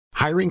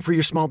Hiring for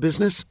your small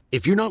business?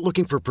 If you're not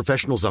looking for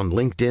professionals on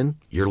LinkedIn,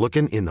 you're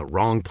looking in the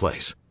wrong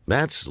place.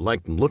 That's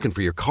like looking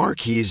for your car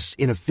keys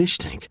in a fish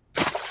tank.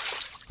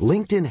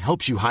 LinkedIn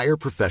helps you hire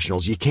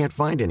professionals you can't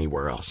find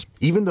anywhere else,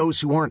 even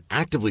those who aren't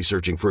actively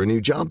searching for a new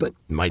job but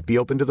might be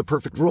open to the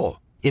perfect role.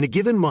 In a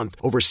given month,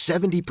 over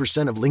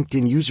 70% of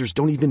LinkedIn users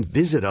don't even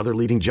visit other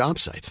leading job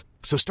sites.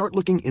 So start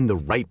looking in the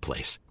right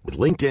place. With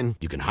LinkedIn,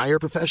 you can hire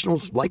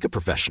professionals like a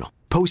professional.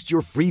 Post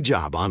your free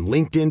job on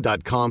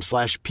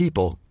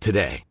linkedin.com/people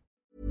today.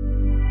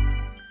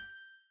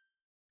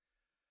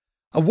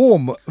 A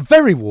warm,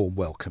 very warm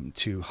welcome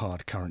to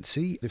Hard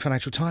Currency, the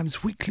Financial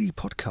Times weekly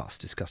podcast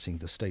discussing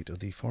the state of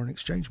the foreign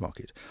exchange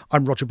market.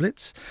 I'm Roger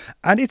Blitz,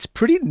 and it's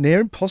pretty near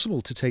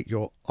impossible to take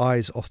your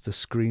eyes off the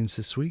screens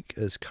this week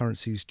as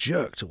currencies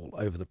jerked all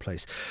over the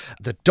place.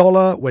 The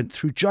dollar went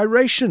through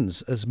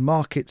gyrations as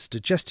markets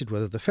digested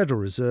whether the Federal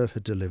Reserve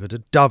had delivered a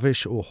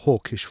dovish or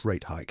hawkish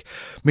rate hike.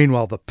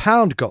 Meanwhile, the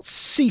pound got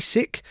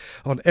seasick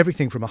on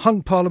everything from a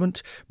hung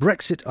parliament,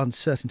 Brexit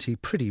uncertainty,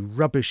 pretty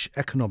rubbish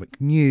economic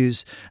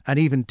news,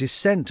 and even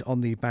dissent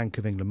on the Bank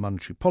of England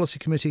Monetary Policy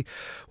Committee,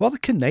 while the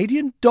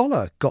Canadian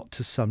dollar got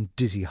to some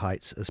dizzy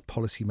heights as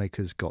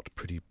policymakers got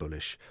pretty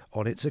bullish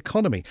on its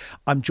economy.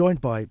 I'm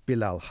joined by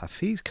Bilal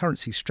Hafiz,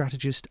 currency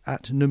strategist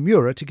at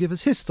Nomura, to give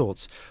us his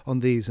thoughts on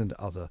these and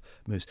other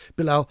moves.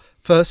 Bilal,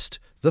 first,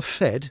 the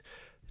Fed,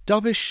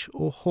 dovish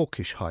or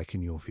hawkish hike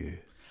in your view?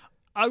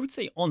 I would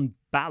say on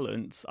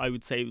balance, it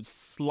was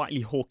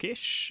slightly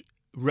hawkish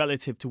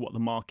relative to what the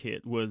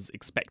market was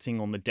expecting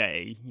on the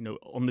day.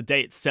 On the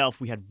day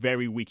itself, we had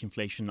very weak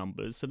inflation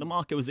numbers. So the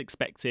market was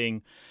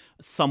expecting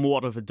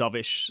somewhat of a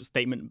dovish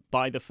statement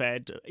by the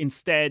Fed.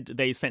 Instead,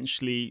 they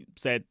essentially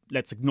said,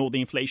 let's ignore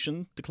the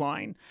inflation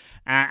decline.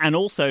 And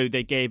also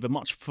they gave a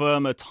much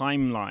firmer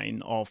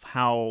timeline of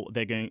how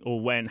they're going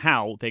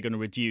to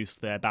reduce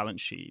their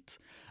balance sheet,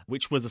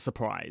 which was a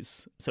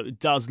surprise. So it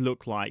does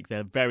look like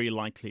they're very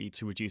likely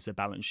to reduce their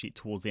balance sheet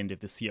towards the end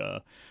of this year,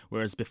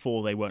 whereas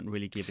before they weren't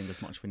really giving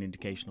us much of an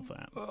indication of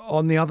that.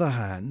 On the other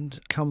hand,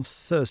 come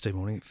Thursday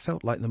morning, it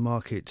felt like the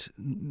market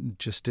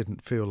just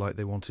didn't feel like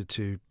they wanted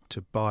to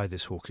buy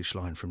this hawkish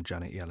line from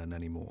Janet Yellen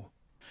anymore.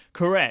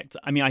 Correct.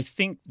 I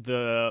think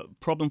the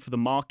problem for the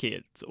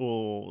market,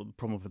 or the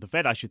problem for the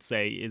Fed, I should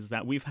say, is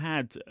that we've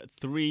had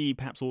 3,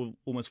 perhaps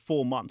almost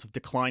 4 months of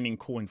declining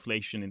core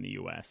inflation in the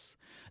US.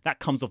 That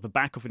comes off the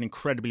back of an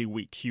incredibly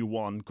weak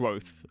Q1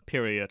 growth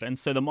period. And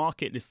so the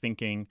market is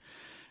thinking,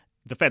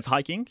 the Fed's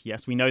hiking,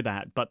 yes, we know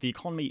that, but the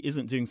economy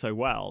isn't doing so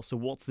well. So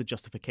what's the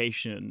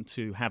justification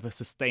to have a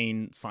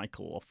sustained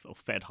cycle of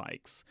Fed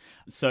hikes?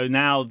 So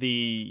now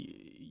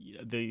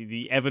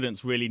the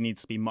evidence really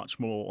needs to be much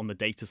more on the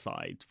data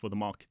side for the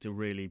market to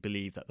really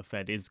believe that the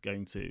Fed is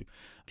going to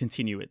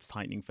continue its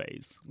tightening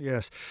phase.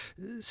 Yes.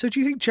 So do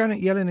you think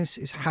Janet Yellen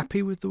is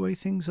happy with the way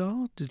things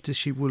are?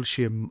 Will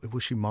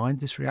she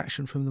mind this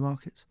reaction from the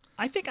markets?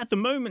 I think at the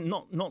moment,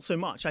 not so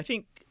much. I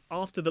think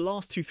after the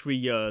last 2-3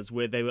 years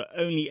where they were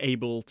only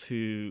able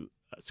to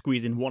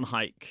squeeze in one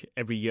hike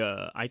every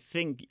year, I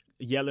think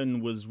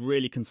Yellen was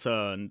really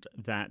concerned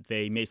that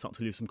they may start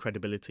to lose some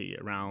credibility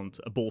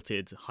around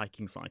aborted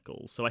hiking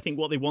cycles. So I think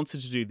what they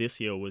wanted to do this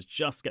year was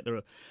just get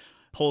the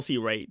policy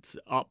rate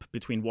up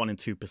between 1% and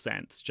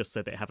 2%, just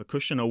so they have a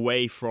cushion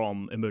away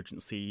from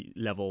emergency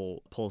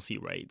level policy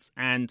rates.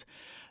 And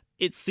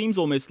it seems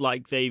almost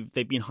like they've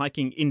been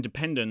hiking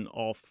independent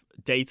of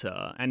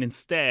data, and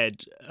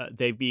instead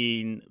they've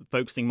been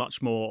focusing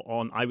much more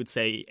on, I would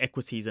say,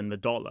 equities and the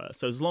dollar.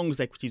 So as long as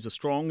equities are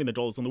strong and the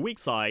dollar's on the weak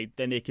side,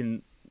 then they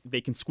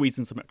can squeeze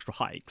in some extra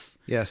hikes.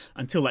 Yes.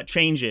 Until that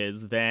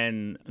changes,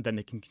 then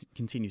they can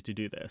continue to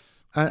do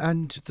this.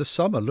 And the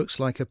summer looks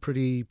like a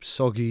pretty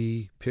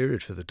soggy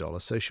period for the dollar,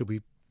 so she'll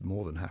be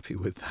more than happy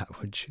with that,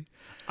 wouldn't she?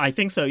 I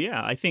think so,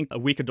 yeah. I think a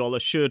weaker dollar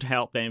should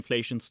help their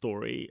inflation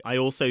story. I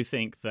also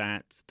think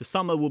that the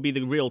summer will be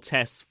the real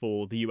test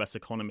for the US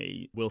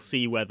economy. We'll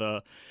see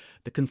whether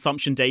the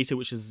consumption data,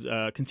 which has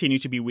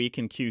continued to be weak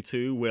in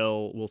Q2,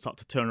 will start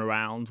to turn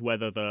around,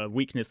 whether the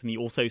weakness in the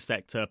auto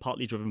sector,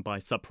 partly driven by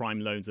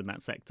subprime loans in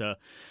that sector,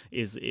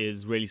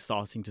 is really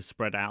starting to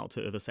spread out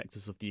to other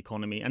sectors of the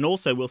economy. And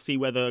also we'll see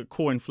whether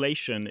core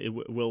inflation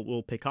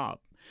will pick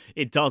up.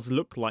 It does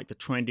look like the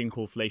trend in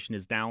core inflation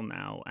is down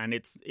now, and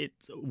it's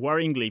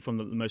worryingly, from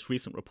the most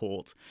recent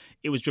report,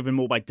 it was driven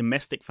more by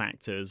domestic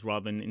factors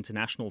rather than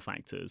international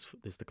factors,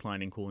 this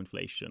decline in core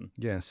inflation.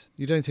 Yes.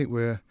 You don't think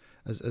we're,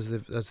 as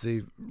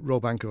the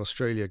Royal Bank of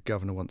Australia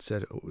governor once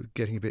said,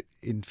 getting a bit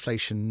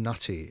inflation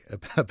nutty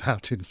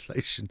about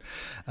inflation?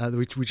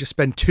 We just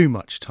spend too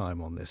much time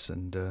on this,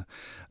 and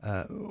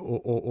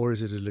or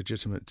is it a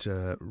legitimate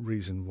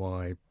reason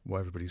why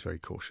everybody's very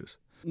cautious?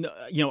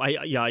 No,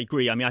 I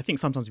agree. I mean, I think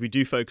sometimes we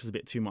do focus a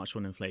bit too much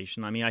on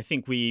inflation. I mean, I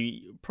think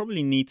we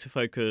probably need to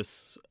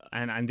focus,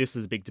 and this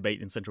is a big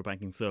debate in central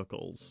banking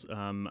circles.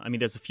 I mean,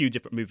 there's a few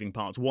different moving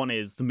parts. One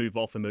is to move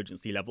off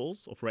emergency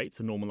levels of rates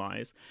to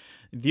normalize.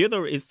 The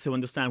other is to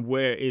understand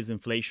where is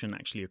inflation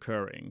actually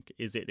occurring.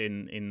 Is it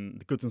in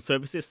the goods and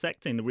services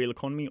sector, in the real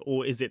economy,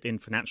 or is it in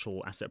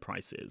financial asset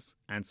prices?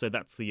 And so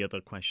that's the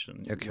other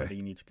question, whether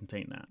you need to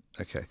contain that.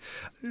 Okay.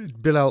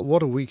 Bilal,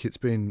 what a week it's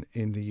been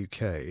in the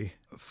UK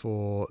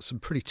for some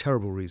pretty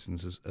terrible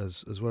reasons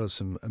as well as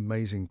some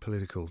amazing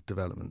political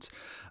developments.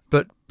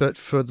 But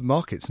for the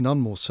markets, none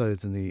more so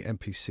than the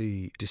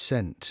MPC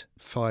dissent.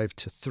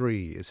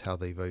 5-3 is how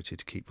they voted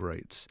to keep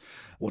rates.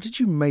 What did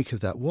you make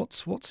of that?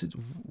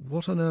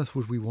 What on earth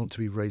would we want to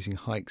be raising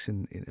hikes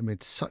in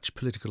amid such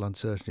political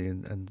uncertainty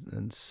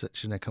and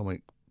such an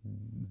economic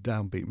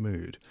downbeat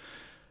mood?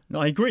 No,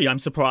 I agree. I'm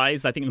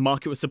surprised. I think the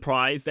market was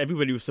surprised.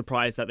 Everybody was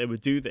surprised that they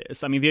would do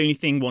this. I mean, the only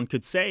thing one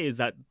could say is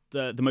that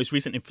the most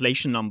recent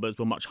inflation numbers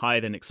were much higher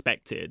than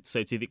expected.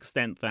 So to the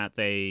extent that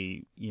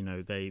they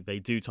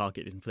do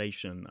target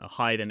inflation, a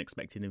higher than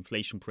expected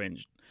inflation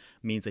print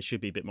means they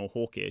should be a bit more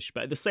hawkish.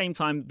 But at the same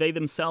time, they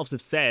themselves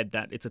have said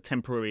that it's a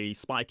temporary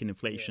spike in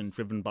inflation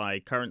driven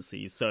by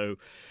currencies. So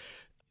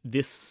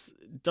this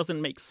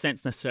doesn't make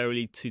sense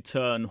necessarily to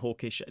turn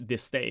hawkish at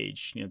this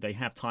stage. They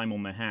have time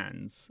on their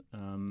hands.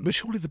 But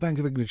surely the Bank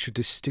of England should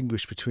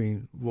distinguish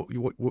between what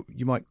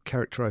you might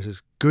characterise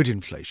as good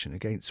inflation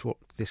against what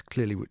this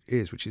clearly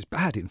is, which is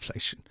bad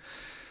inflation.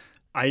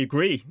 I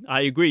agree.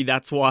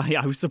 That's why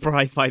I was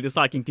surprised by this.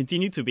 I can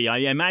continue to be. I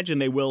imagine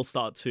they will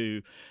start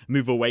to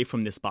move away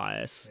from this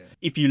bias. Yeah.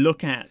 If you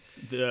look at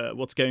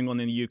what's going on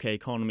in the UK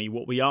economy,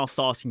 what we are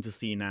starting to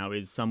see now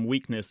is some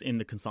weakness in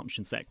the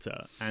consumption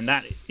sector. And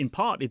that, in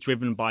part, is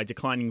driven by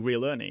declining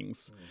real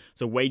earnings.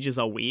 So wages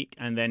are weak,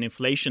 and then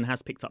inflation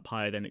has picked up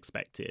higher than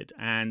expected.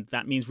 And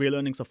that means real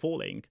earnings are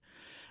falling.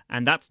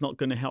 And that's not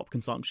going to help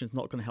consumption. It's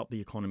not going to help the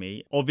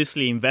economy.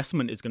 Obviously,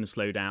 investment is going to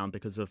slow down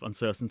because of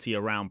uncertainty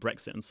around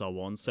Brexit and so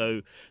on.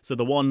 So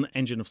the one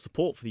engine of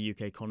support for the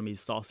UK economy is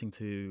starting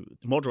to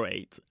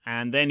moderate.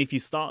 And then if you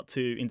start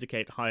to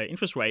indicate higher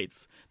interest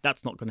rates,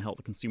 that's not going to help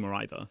the consumer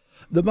either.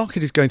 The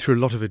market is going through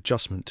a lot of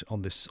adjustment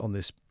on this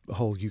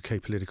whole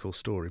UK political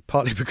story,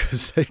 partly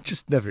because they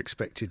just never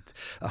expected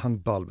a hung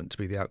parliament to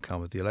be the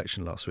outcome of the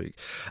election last week.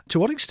 To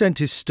what extent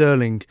is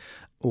sterling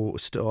or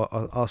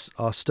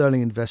are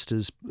sterling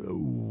investors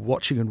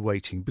watching and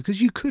waiting?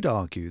 Because you could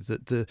argue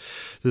that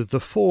the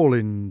fall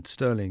in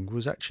sterling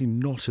was actually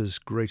not as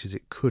great as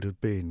it could have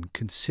been,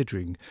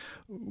 considering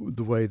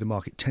the way the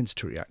market tends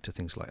to react to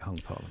things like hung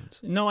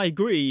parliaments. No, I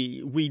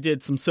agree. We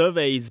did some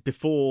surveys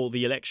before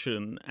the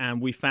election,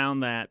 and we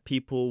found that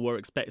people were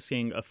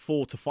expecting a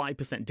 4 to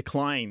 5%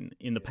 decline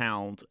in the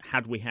pound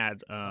had we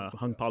had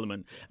hung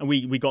parliament, and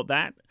we got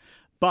that.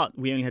 But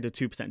we only had a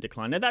 2%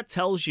 decline. Now, that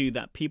tells you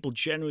that people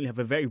generally have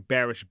a very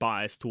bearish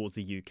bias towards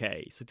the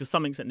UK. So to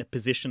some extent, they're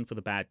positioned for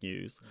the bad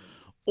news.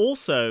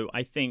 Also,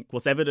 I think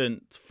what's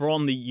evident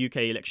from the UK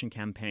election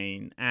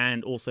campaign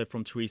and also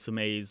from Theresa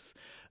May's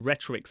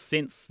rhetoric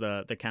since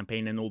the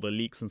campaign and all the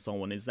leaks and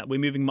so on is that we're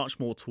moving much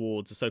more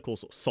towards a so-called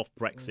sort of soft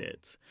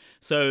Brexit.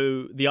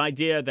 So the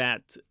idea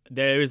that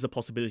there is a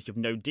possibility of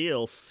no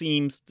deal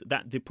seems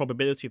that the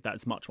probability of that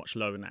is much, much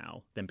lower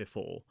now than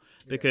before.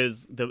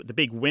 Because the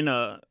big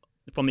winner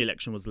from the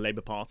election was the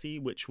Labour Party,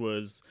 which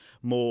was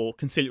more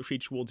conciliatory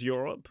towards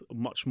Europe,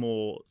 much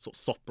more sort of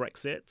soft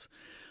Brexit.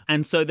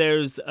 And so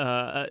there's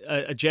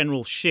a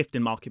general shift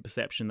in market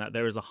perception that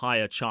there is a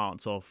higher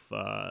chance of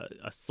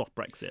a soft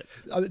Brexit.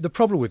 The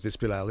problem with this,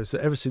 Bilal, is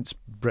that ever since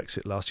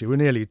Brexit last year, we're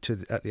nearly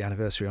at the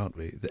anniversary, aren't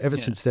we? That ever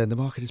since then, the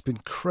market has been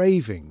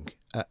craving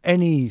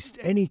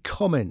any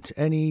comment,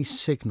 any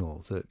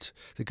signal that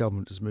the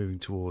government is moving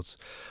towards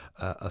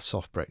a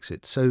soft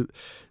Brexit. So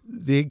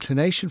the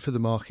inclination for the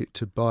market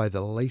to buy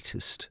the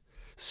latest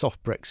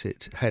soft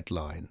Brexit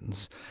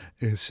headlines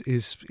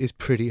is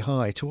pretty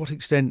high. To what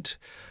extent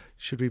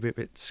should we be a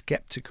bit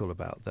sceptical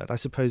about that? I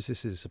suppose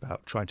this is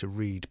about trying to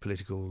read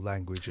political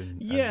language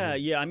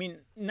Yeah. I mean,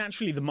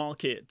 naturally, the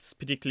markets,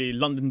 particularly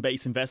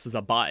London-based investors,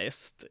 are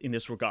biased in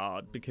this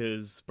regard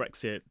because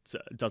Brexit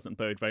doesn't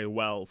bode very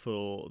well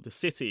for the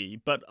city.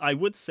 But I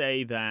would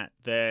say that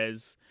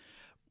there's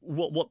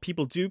what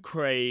people do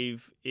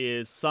crave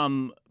is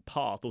some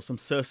path or some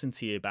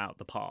certainty about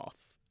the path.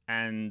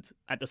 And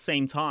at the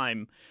same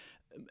time,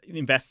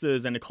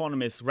 investors and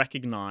economists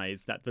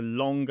recognize that the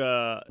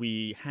longer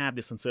we have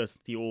this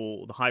uncertainty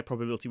or the high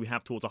probability we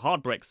have towards a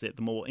hard Brexit,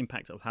 the more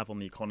impact it will have on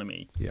the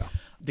economy. Yeah.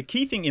 The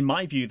key thing, in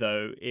my view,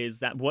 though, is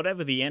that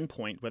whatever the end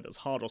point, whether it's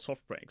hard or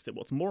soft Brexit,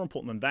 what's more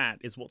important than that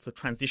is what's the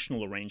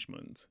transitional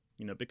arrangement.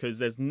 Because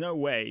there's no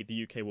way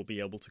the UK will be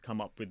able to come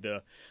up with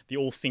the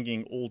all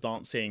singing, all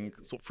dancing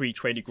sort of free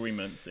trade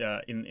agreement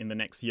in the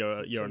next year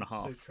and a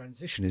half. So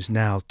transition is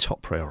now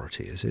top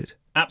priority, is it?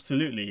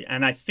 Absolutely.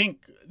 And I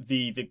think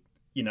the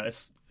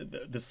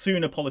the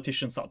sooner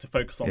politicians start to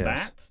focus on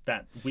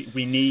that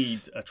we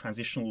need a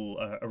transitional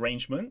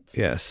arrangement,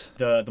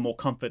 the more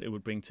comfort it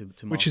would bring to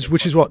which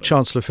is what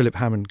Chancellor Philip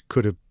Hammond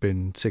could have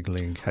been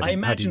signalling had he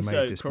made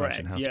this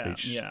Mansion House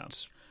speech.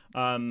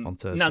 On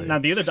Thursday. Now,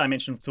 the other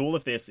dimension to all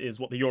of this is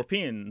what the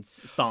European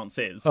stance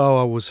is. Oh,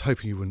 I was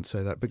hoping you wouldn't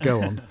say that, but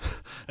go on.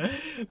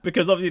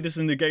 Because obviously this is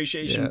a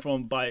negotiation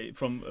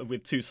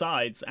with two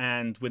sides,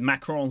 and with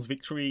Macron's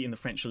victory in the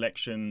French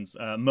elections,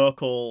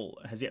 Merkel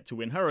has yet to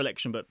win her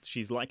election, but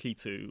she's likely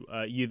to.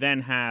 You then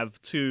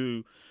have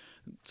two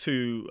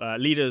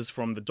leaders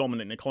from the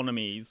dominant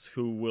economies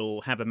who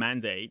will have a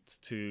mandate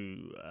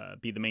to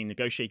be the main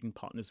negotiating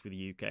partners with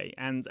the UK,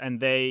 and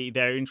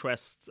their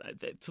interests,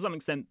 to some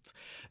extent,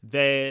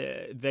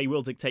 they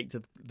will dictate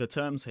the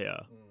terms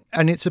here.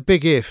 And it's a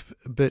big if,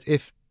 but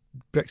if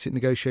Brexit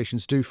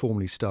negotiations do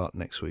formally start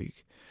next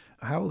week,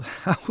 how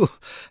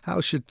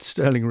should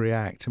Sterling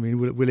react? I mean,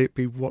 will it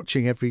be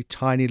watching every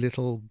tiny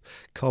little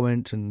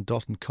comment and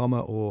dot and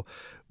comma, or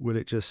will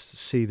it just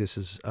see this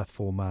as a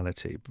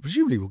formality?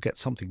 Presumably, we'll get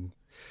some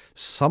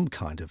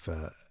kind of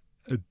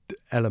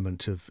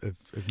element of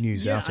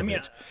news out of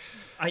it.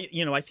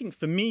 I think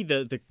for me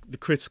the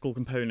critical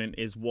component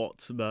is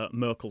what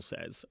Merkel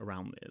says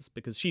around this,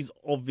 because she's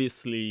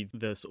obviously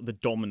the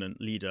dominant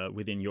leader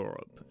within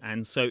Europe,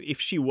 and so if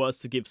she was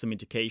to give some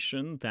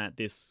indication that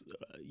this,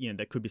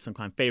 there could be some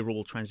kind of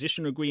favourable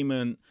transition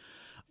agreement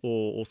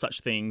or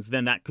such things,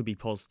 then that could be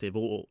positive,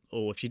 or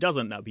if she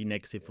doesn't, that would be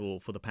negative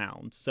for the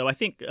pound. So I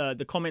think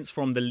the comments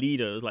from the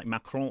leaders like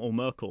Macron or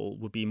Merkel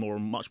would be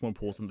much more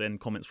important than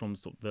comments from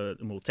sort of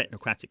the more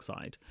technocratic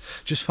side.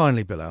 Just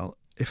finally, Bilal,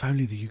 if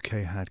only the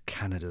UK had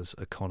Canada's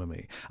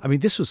economy. I mean,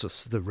 this was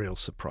the real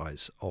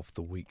surprise of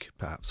the week,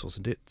 perhaps,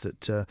 wasn't it?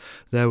 That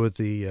there were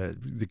the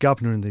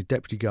governor and the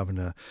deputy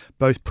governor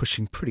both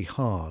pushing pretty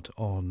hard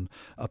on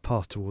a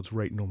path towards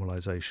rate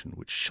normalisation,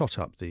 which shot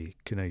up the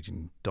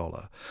Canadian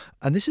dollar.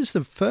 And this is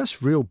the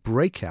first real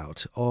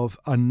breakout of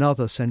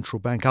another central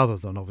bank, other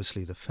than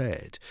obviously the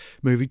Fed,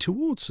 moving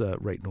towards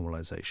rate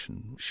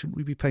normalisation. Shouldn't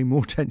we be paying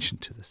more attention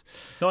to this?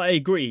 No, I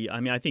agree. I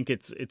mean, I think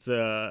it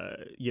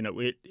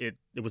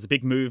was a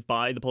big move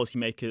by the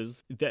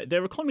policymakers.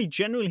 Their economy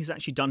generally has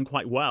actually done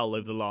quite well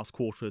over the last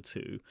quarter or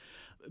two,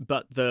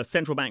 but the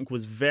central bank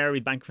was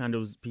Bank of Canada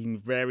was being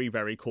very,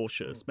 very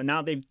cautious. But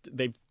now they've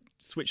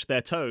switched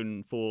their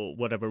tone for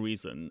whatever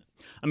reason.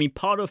 I mean,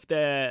 part of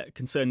their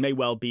concern may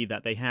well be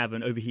that they have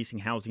an overheating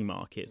housing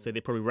market, so they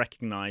probably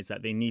recognize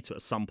that they need to,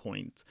 at some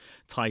point,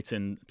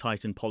 tighten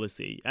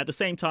policy. At the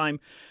same time,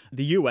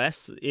 the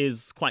US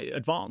is quite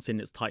advanced in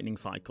its tightening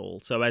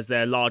cycle, so as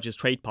their largest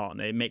trade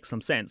partner, it makes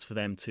some sense for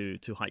them to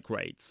hike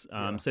rates.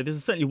 So this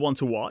is certainly one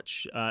to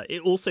watch.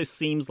 It also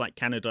seems like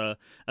Canada,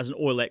 as an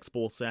oil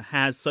exporter,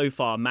 has so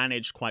far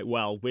managed quite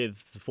well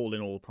with the fall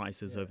in oil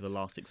prices over the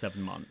last 6-7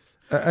 months.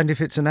 And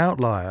if it's an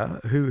outlier,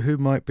 who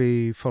might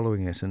be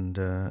following it and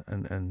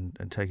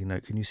taking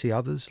note? Can you see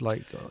others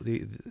like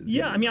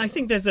I mean, I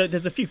think there's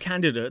a few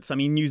candidates. I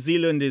mean, New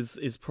Zealand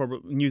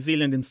New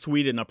Zealand and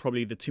Sweden are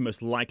probably the two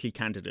most likely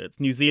candidates.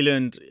 New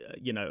Zealand,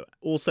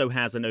 also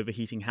has an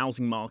overheating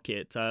housing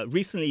market.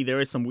 Recently, there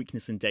is some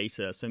weakness in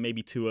data, so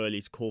maybe too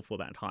early to call for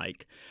that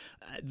hike.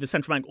 The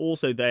central bank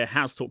also there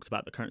has talked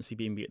about the currency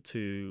being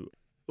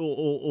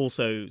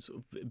also sort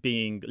of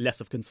being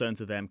less of concern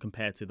to them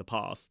compared to the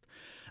past.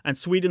 And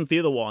Sweden's the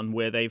other one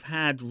where they've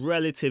had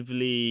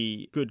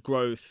relatively good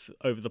growth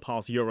over the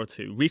past year or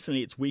two.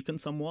 Recently, it's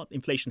weakened somewhat.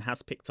 Inflation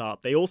has picked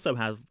up. They also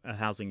have a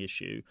housing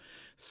issue.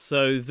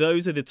 So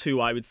those are the two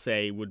I would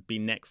say would be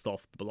next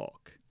off the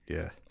block.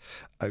 Yeah.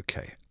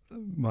 Okay.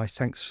 My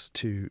thanks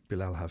to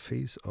Bilal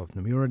Hafiz of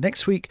Nomura.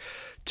 Next week,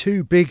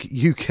 two big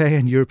UK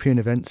and European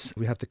events.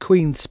 We have the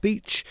Queen's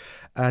speech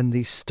and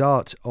the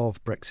start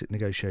of Brexit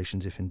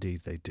negotiations, if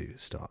indeed they do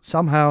start.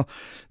 Somehow,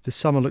 this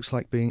summer looks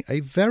like being a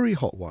very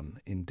hot one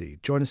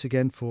indeed. Join us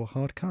again for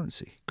Hard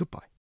Currency.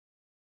 Goodbye.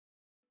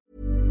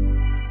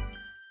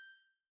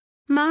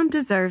 Mom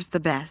deserves the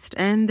best,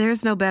 and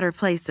there's no better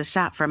place to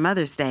shop for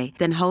Mother's Day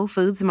than Whole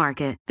Foods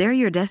Market. They're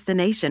your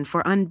destination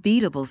for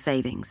unbeatable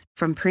savings,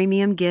 from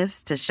premium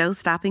gifts to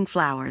show-stopping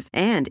flowers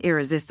and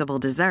irresistible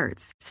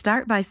desserts.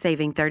 Start by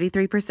saving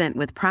 33%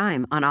 with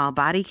Prime on all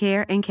body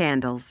care and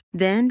candles.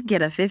 Then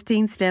get a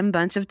 15-stem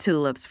bunch of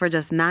tulips for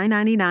just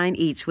 $9.99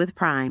 each with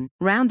Prime.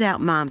 Round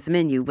out Mom's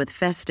menu with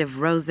festive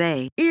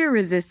rosé,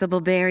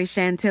 irresistible berry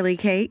chantilly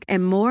cake,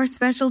 and more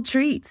special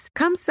treats.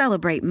 Come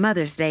celebrate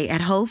Mother's Day at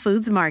Whole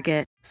Foods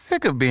Market.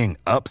 Sick of being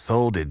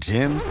upsold at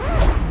gyms?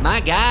 My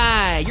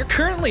guy, you're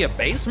currently a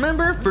base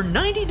member. For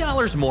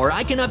 $90 more,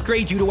 I can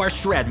upgrade you to our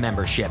Shred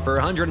membership. For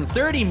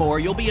 $130 more,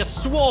 you'll be a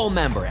Swole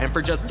member. And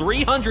for just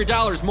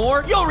 $300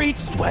 more, you'll reach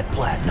Sweat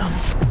Platinum.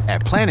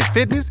 At Planet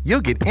Fitness,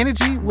 you'll get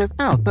energy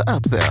without the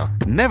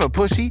upsell. Never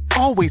pushy,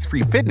 always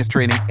free fitness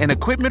training and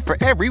equipment for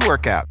every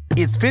workout.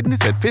 It's fitness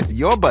that fits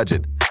your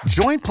budget.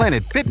 Join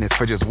Planet Fitness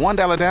for just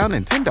 $1 down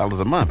and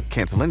 $10 a month.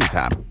 Cancel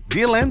anytime.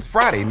 Deal ends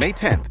Friday, May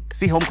 10th.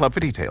 See Home Club for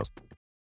details.